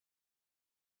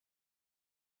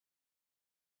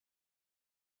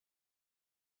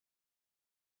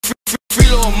Free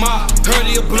little mop, heard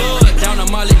of your blood. Down a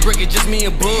Molly brick, it just me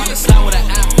and Bud. Slide with an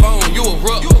iPhone, you a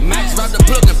rook. Max wrapped the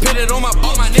plug and put it on my.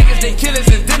 All my niggas, they killers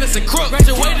and dentists and crooks.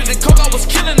 Graduated in coke, I was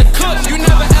killing the cook. You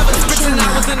never ever spit and I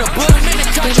was in the book. Man, the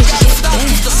couch, you gotta stop,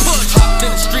 used to push. Hopped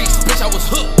in the streets, bitch, I was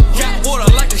hooked. Got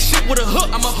water like a ship with a hook.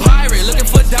 I'm a pirate,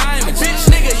 looking for diamonds. Bitch,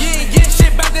 nigga, you ain't get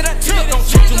shit back that I took. Don't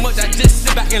talk too much, I just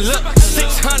sit back and look.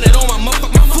 600 on my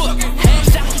motherfucking foot.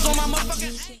 Hashtags on my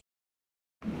motherfucking.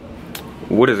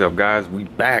 What is up, guys? We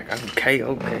back. Okay,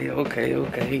 y'all.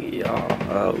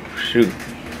 Oh shoot.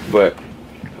 But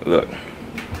look,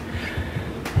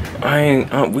 I'm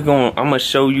gonna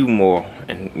show you more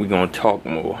and we're gonna talk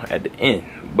more at the end.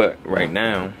 But right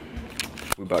now,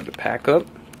 we're about to pack up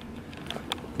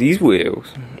these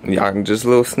wheels. Y'all can just a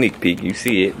little sneak peek, you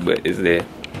see it, but it's there.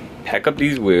 Pack up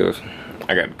these wheels.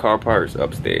 I got the car parts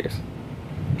upstairs.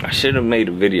 I should have made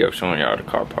a video showing y'all the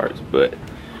car parts, but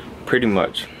pretty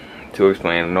much to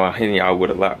explain, I know I'm hitting y'all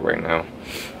with a lot right now,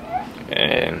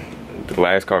 and the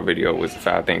last car video was the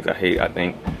 5 things I hate, I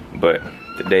think, but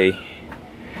today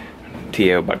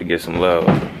TL about to get some love.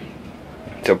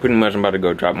 So pretty much I'm about to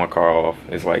go drop my car off.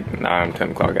 It's like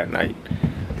 9-10 o'clock at night.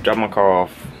 Drop my car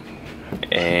off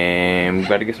and we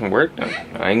about to get some work done.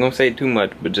 I ain't gonna say too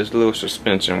much, but just a little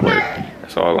suspension work,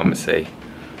 that's all I'm gonna say.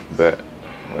 But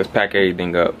let's pack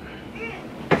everything up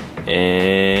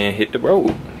and hit the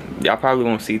road. Y'all probably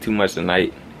won't see too much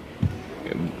tonight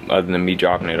other than me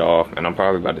dropping it off, and I'm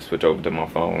probably about to switch over to my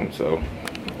phone, so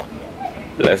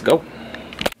let's go.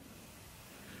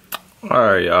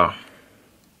 Alright, y'all,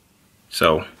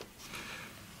 so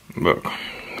look,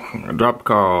 I dropped the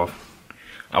car off.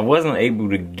 I wasn't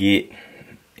able to get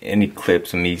any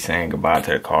clips of me saying goodbye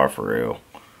to the car for real.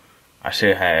 I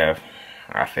should have.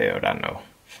 I failed, I know,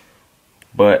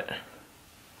 but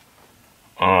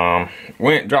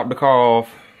dropped the car off.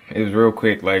 It was real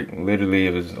quick, like literally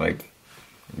it was like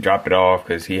dropped it off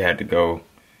because he had to go,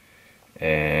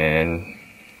 and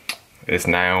it's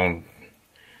now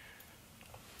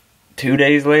 2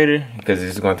 days later because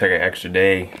it's gonna take an extra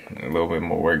day, a little bit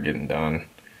more work getting done.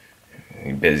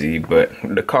 He's busy, but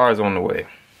the car's on the way.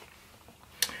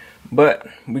 But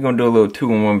we're gonna do a little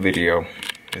 2-in-1 video.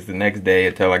 It's the next day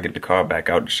until I get the car back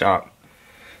out the shop.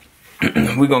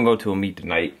 We're gonna go to a meet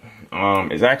tonight.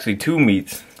 It's actually 2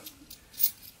 meets.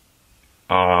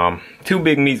 2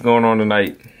 big meets going on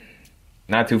tonight,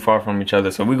 not too far from each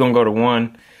other. So we're gonna go to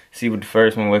one, see what the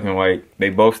first one looking like. They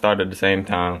both start at the same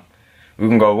time. We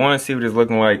can go one, see what it's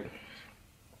looking like,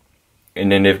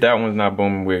 and then if that one's not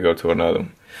booming, we'll go to another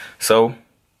one. So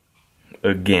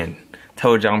again,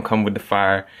 told y'all I'm coming with the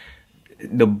fire.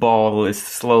 The ball is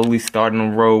slowly starting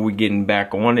to roll. We're getting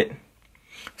back on it.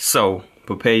 So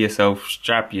prepare yourself,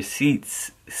 strap your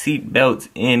seat belts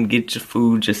in, get your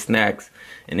food, your snacks,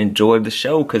 and enjoy the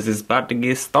show because it's about to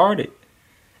get started.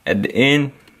 At the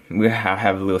end, we'll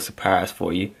have a little surprise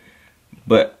for you.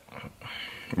 But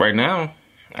right now,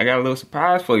 I got a little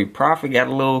surprise for you. Prophet got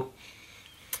a little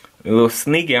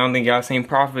sneaky. I don't think y'all seen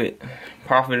Prophet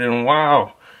in a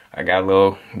while. I got a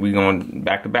little, we going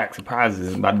back-to-back surprises.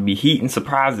 It's about to be heat and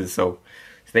surprises, so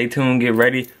stay tuned, get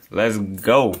ready, let's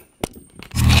go.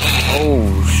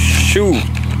 Oh shoot.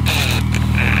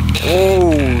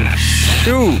 Oh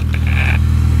shoot.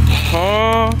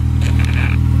 Huh?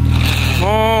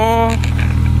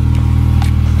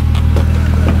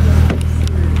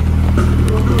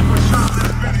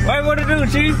 Wait, what it do,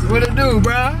 Chief? What it do,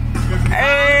 bruh?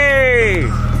 Hey!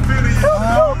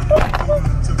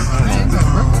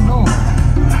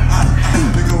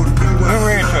 Where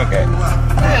red truck at?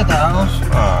 At the house.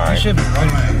 Alright. Should be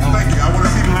ready.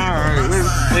 Alright,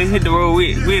 let's hit the road.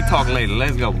 We'll talk later.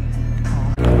 Let's go.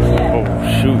 Oh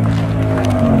shoot.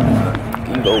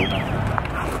 We go.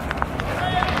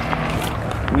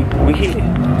 We hit it.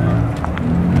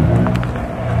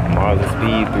 Marlin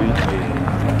Speed 3.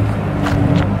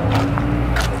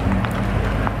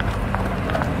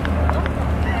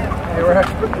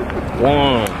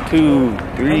 1, 2,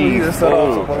 3,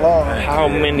 4. How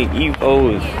many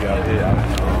EVOs?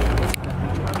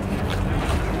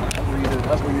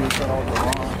 That's where you set off the line.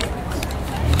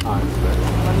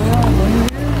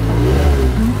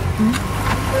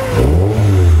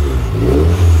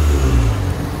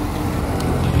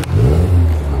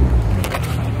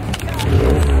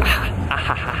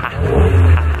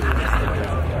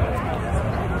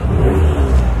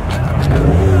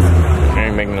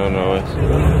 Ain't making no noise.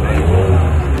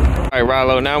 Alright,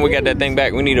 Rollo, now we got that thing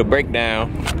back. We need a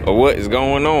breakdown of what is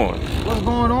going on. What's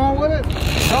going on with it?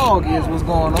 Dog is what's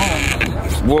going on.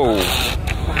 Whoa.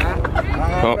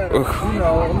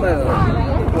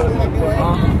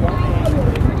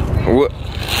 What?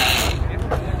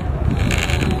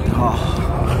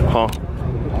 Huh?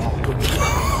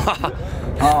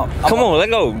 Come on, let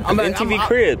go. MTV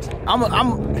Cribs.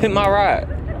 Hit my ride.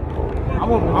 I'm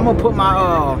gonna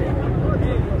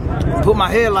put my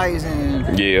headlights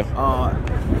in. Yeah. Nah.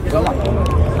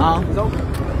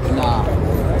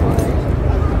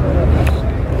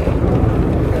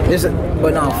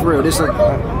 But no, for real. This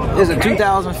is a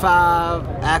 2005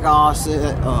 Acura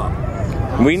set.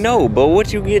 We know, but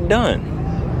what you get done?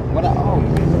 What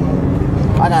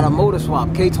I got a motor swap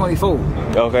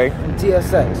K24. Okay.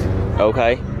 TSX.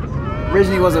 Okay.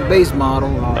 Originally was a base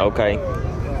model. Okay.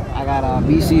 I got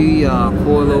BC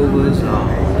coilovers.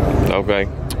 Okay.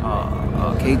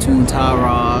 K-tune tie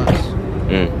rods.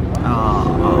 I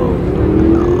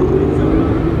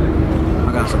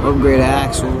got some upgraded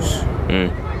axles.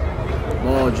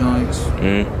 Ball joints.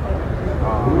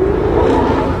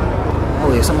 Oh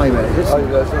yeah, somebody better hit some.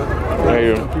 There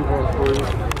you go.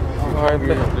 Alright,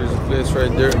 there's a place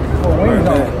right there.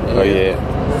 Oh yeah.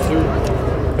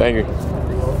 Thank you.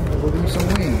 Give me some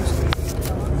wings.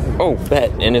 Oh, bet.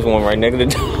 And there's one right next to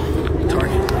the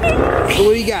target. So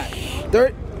what do you got?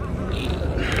 Dirt?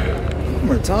 I'm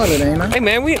retarded, ain't I? Hey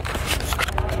man, we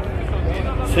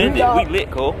send it. We lit,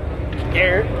 Cole.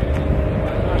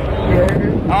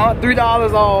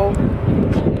 $3 off.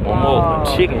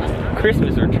 Almost chicken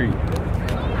Christmas or treat.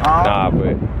 Nah,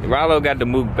 but Rollo got the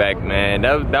Mook back, man.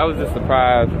 That was a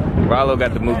surprise. Rollo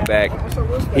got the Mook back.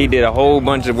 He did a whole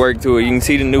bunch of work to it. You can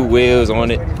see the new wheels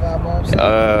on it.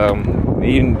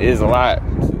 It's a lot.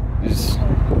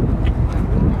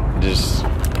 Just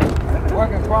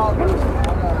Work in progress.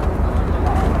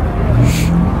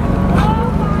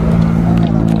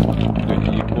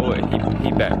 your boy,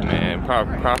 he back, man.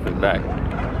 Profit back.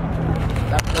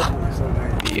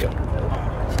 Yeah.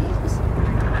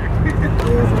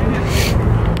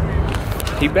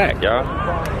 He back, y'all.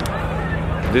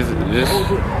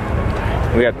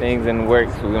 We got things in the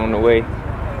works. We on the way.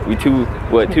 We 3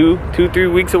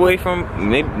 weeks away from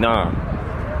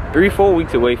 3-4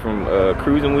 weeks away from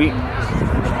cruising week.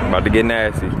 About to get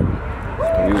nasty.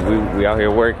 We out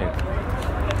here working.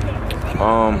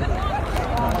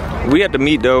 We have to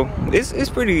meet though. It's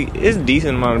a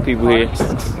decent amount of people here.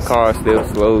 Cars still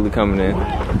slowly coming in.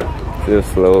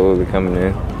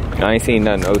 I ain't seen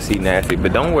nothing OC nasty,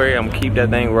 but don't worry, I'm gonna keep that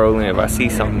thing rolling. If I see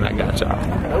something, I got y'all.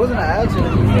 That wasn't an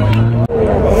accident.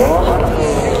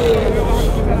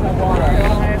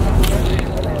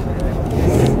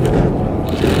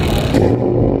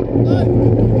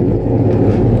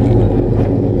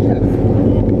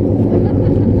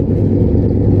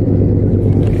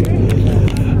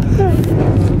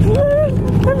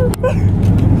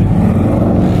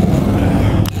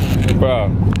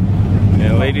 Bro,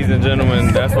 and ladies and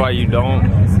gentlemen, that's why you don't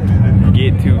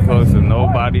get too close to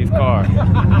nobody's car.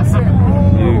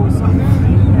 You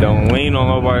don't lean on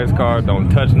nobody's car, don't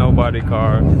touch nobody's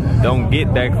car, don't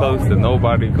get that close to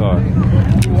nobody's car.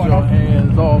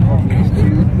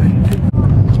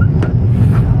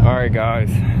 Alright guys,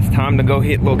 it's time to go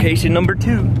hit location number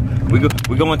 2. We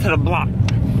going to the block.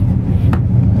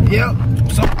 Yep.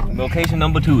 So, location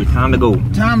number 2, it's time to go.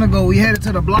 We headed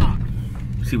to the block.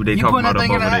 See what they talking about up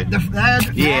over there.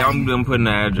 Yeah, I'm putting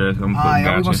the address. Alright,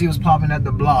 we're gonna see what's popping at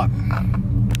the block.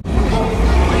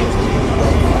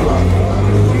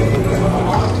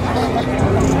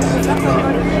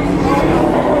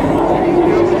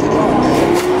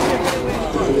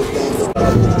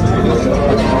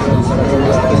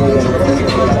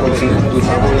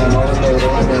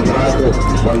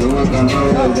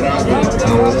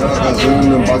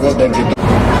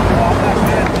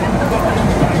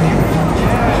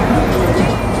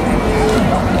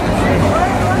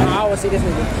 I will see this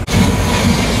nigga.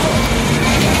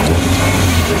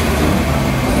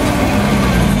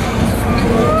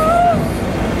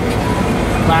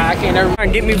 I can't ever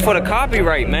get me for the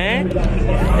copyright, man.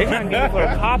 They trying to get me for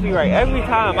the copyright every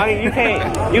time. I mean, you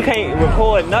can't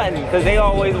record nothing because they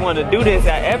always want to do this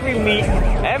at every meet.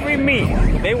 Every meet,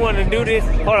 they want to do this.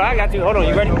 Hold on, I got you. Hold on,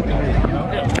 you ready?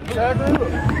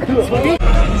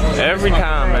 Every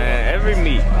time, man. Every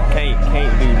meet, can't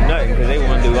do nothing because they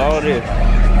want to do all this.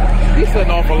 He's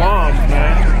setting off alarms,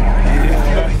 man.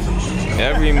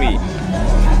 Every meet.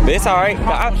 But it's alright. It's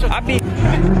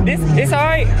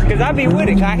alright, cause I be with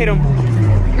it. I hit him.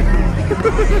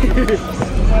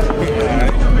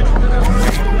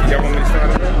 Y'all want me to start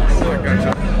it?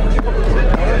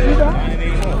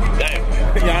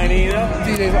 Y'all ain't eating up?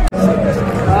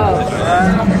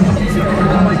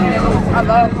 I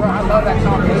love that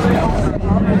combination.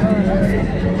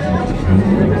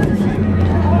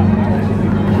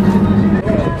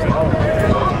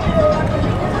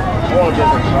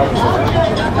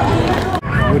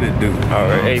 With it. do. All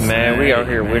right, hey man, we out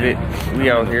here with it. We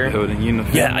out here. You know,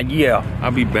 Yeah.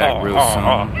 I'll be back real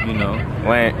soon. You know.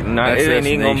 Man, nah, it ain't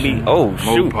even gonna be. Oh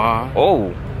shoot. Mopar,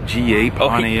 Oh. G8,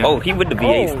 Pontiac. Oh, he with the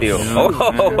V8 still. You know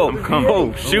what I'm saying? I'm coming.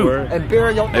 Oh shoot.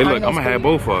 Imperial. Hey, look, I'm gonna have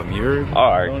both of them. You heard?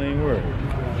 All right. Don't even worry.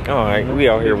 All right, we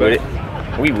out here with it.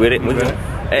 We with it.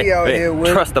 Hey, We out here with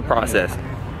it. trust the process.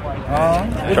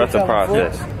 Trust the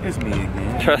process. It's me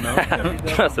again.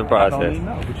 Trust the process.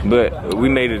 But we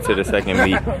made it to the second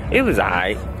meet. It was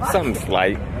alright. Something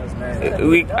slight.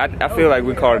 I feel like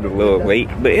we called it a little late,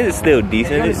 but it is still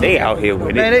decent. They out here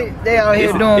with it. Man, they out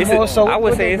here doing more. So I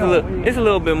would say it's a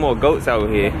little bit more goats out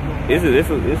here. It's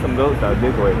some goats out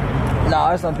this way. Nah,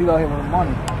 there's some people out here with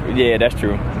money. Yeah, that's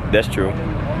true. That's true.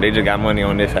 They just got money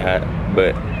on this side,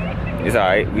 but it's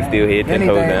alright. We still here 10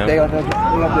 toes down. They got the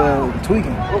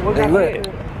tweaking. They lit.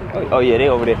 Oh yeah, they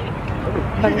over there.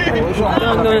 Hey,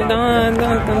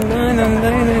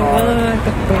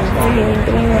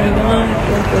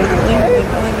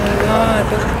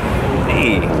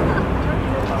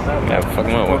 gotta fuck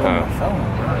him up one time.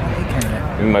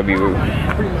 We might be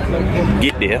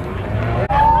get there.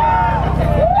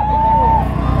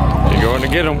 He going to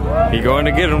get him. He going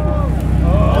to get him.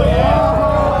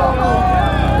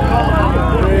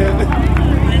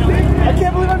 I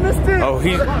can't believe I missed it. Oh,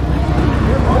 he's.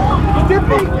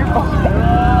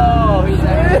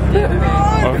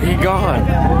 Oh, he gone.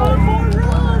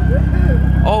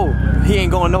 Oh, he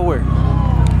ain't going nowhere.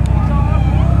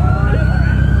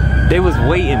 They was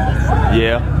waiting.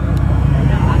 Yeah.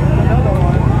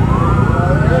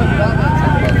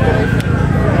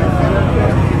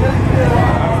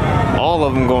 All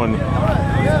of them going.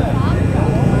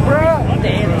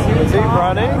 Is he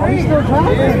running? Are you still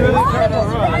trying? He is really trying to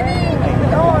run.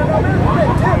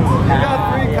 You got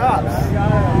 3 cops.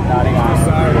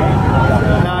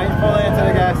 Nah, he's pulling into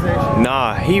the gas station.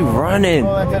 Nah, he running.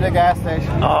 Pull into the gas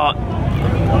station.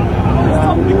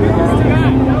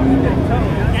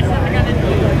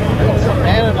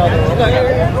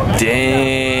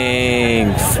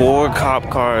 Dang, 4 cop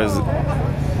cars.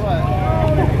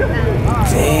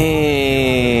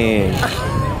 Dang.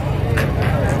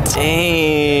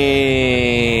 Dang.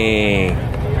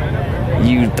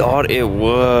 You thought it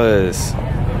was.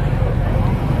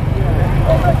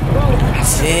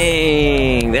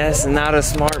 Dang, that's not a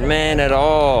smart man at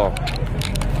all.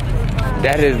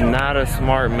 That is not a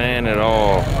smart man at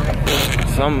all.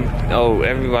 Oh,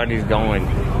 everybody's going.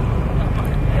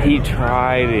 He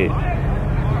tried it.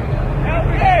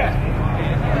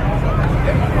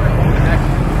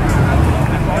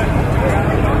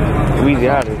 We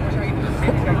got it.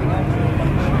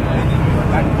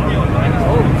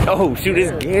 Oh, shoot,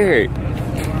 it's Garrett.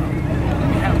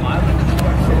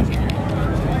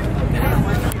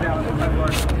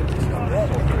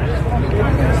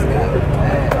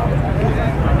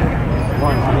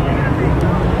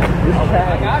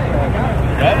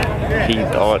 He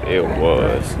thought it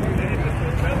was.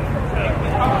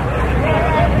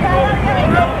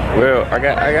 Well, I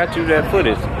got you that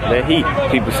footage. That heat.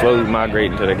 People slowly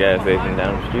migrating to the gas station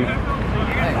down the street.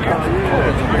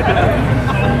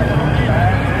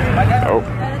 Oh,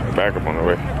 back up on the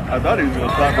way. I thought he was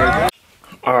gonna stop right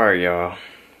there. Alright, y'all.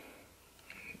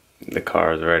 The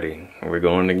car's ready. We're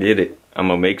going to get it. I'm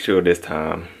gonna make sure this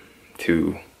time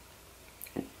to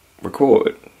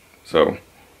record. So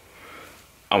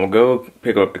I'm gonna go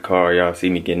pick up the car. Y'all see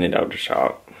me getting it out the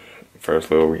shop.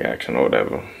 First little reaction or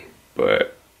whatever.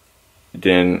 But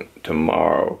then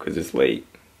tomorrow, cause it's late,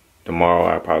 tomorrow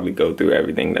I'll probably go through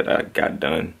everything that I got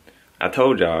done. I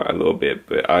told y'all a little bit,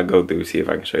 but I'll go through, see if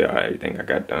I can show y'all everything I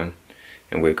got done,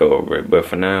 and we'll go over it. But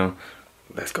for now,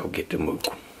 let's go get the move.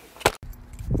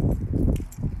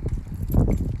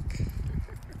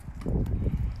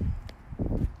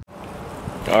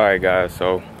 Alright guys,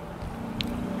 so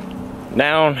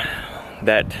now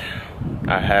that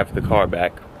I have the car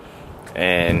back,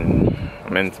 and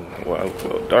I'm in some, well, it's a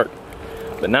little dark,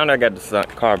 but now that I got the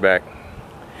car back,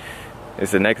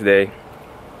 it's the next day,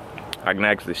 I can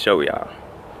actually show y'all.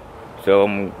 So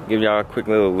I'm gonna give y'all a quick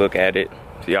little look at it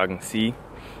so y'all can see,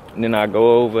 and then I'll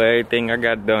go over everything I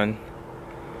got done.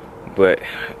 But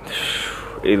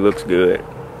it looks good.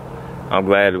 I'm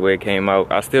glad the way it came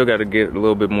out. I still got to get a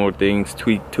little bit more things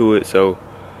tweaked to it, so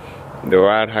the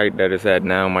ride height that it's at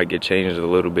now might get changed a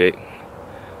little bit.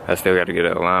 I still got to get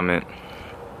an alignment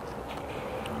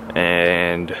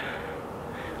and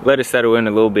let it settle in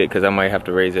a little bit, because I might have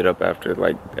to raise it up after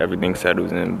like everything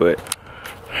settles in. But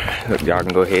look, y'all can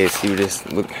go ahead and see what this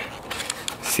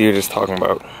see what it's talking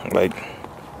about. Like,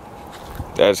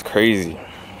 that's crazy.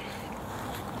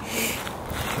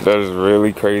 That is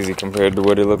really crazy compared to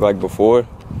what it looked like before.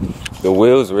 The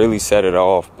wheels really set it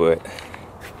off, but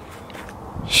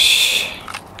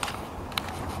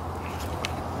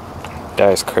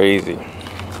that's crazy.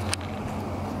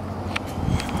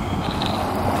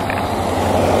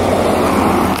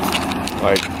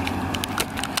 Like,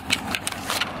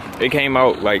 it came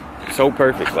out like so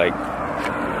perfect. Like,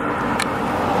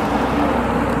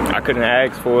 I couldn't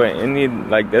ask for it. Any,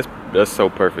 like, that's so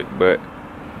perfect. But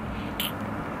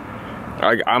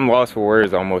I'm lost for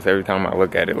words almost every time I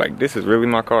look at it. Like, this is really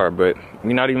my car, but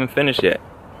we're not even finished yet.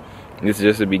 This is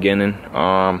just the beginning.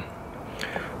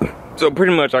 So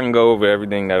pretty much I can go over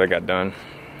everything that I got done.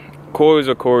 Coils,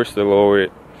 of course, to lower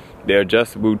it. They're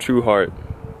adjustable True Heart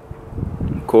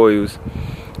coils.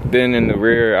 Then in the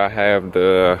rear I have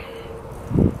the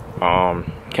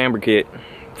camber kit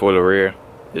for the rear.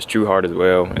 It's True Heart as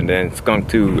well. And then Skunk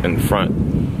 2 in the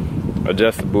front.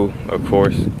 Adjustable, of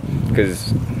course,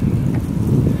 because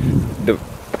the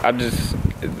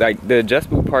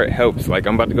adjustable part helps. Like,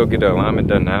 I'm about to go get the alignment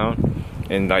done now,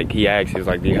 and like he asks, he's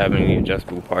like, do you have any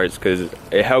adjustable parts? Because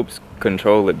it helps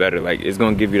control it better. Like, it's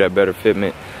gonna give you that better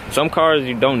fitment. Some cars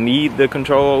you don't need the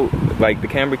control, like the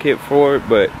camber kit for it,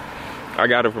 but I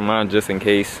got it for mine just in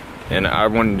case, and I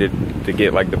wanted to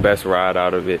get like the best ride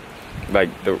out of it. Like,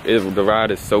 the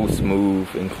ride is so smooth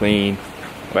and clean,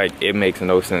 like it makes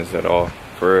no sense at all,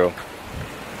 for real.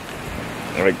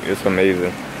 Like, it's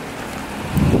amazing.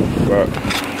 But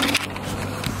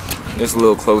just a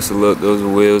little closer look, those are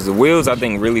wheels. The wheels I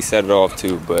think really set it off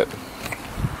too, but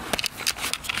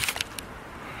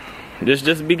this is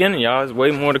just the beginning, y'all. There's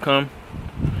way more to come.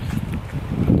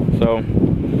 So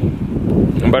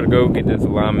I'm about to go get this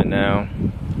alignment now.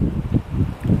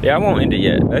 Yeah, I won't end it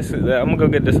yet. I'm gonna go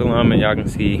get this alignment. Y'all can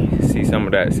see some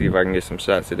of that. See if I can get some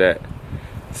shots of that.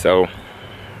 So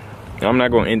I'm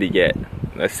not gonna end it yet.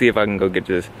 Let's see if I can go get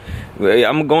this.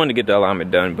 I'm going to get the alignment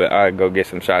done, but I'll go get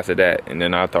some shots of that, and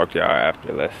then I'll talk to y'all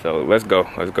after. Let's go.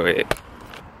 Let's go ahead.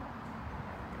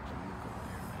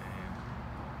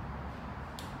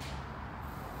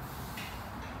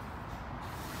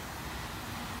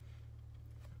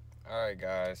 All right,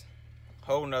 guys.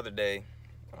 Whole nother day.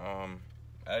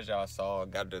 As y'all saw, I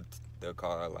got the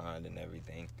car aligned and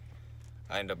everything.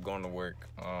 I ended up going to work.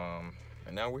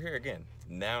 And now we're here again.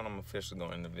 Now I'm officially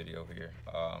going in the video here.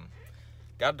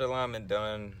 Got the alignment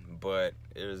done, but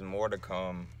there's more to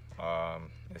come.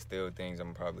 There's still things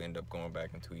I'm probably end up going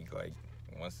back and tweak, like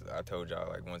once I told y'all,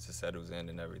 like once it settles in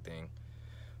and everything.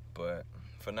 But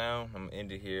for now, I'm gonna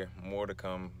end it here. More to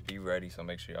come. Be ready. So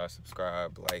make sure y'all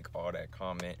subscribe, like, all that,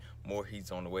 comment. More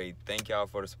heat's on the way. Thank y'all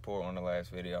for the support on the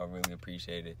last video. I really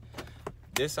appreciate it.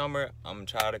 This summer, I'm gonna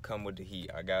try to come with the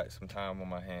heat. I got some time on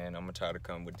my hand. I'm gonna try to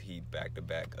come with the heat back to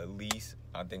back. At least,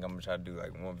 I think I'm gonna try to do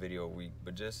like one video a week.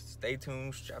 But just stay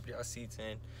tuned, strap y'all seats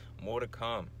in. More to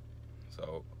come.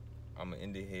 So, I'm gonna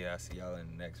end it here. I'll see y'all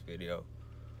in the next video.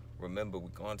 Remember, we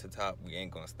going to top. We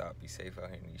ain't gonna stop. Be safe out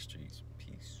here in these streets.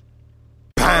 Peace.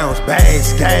 Pounds,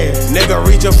 bags, gas. Nigga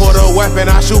reaching for the weapon,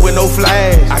 I shoot with no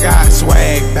flash. I got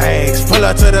swag bags. Pull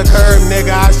up to the curb, nigga,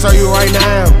 I show you right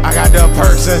now. I got the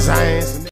perks and Zans.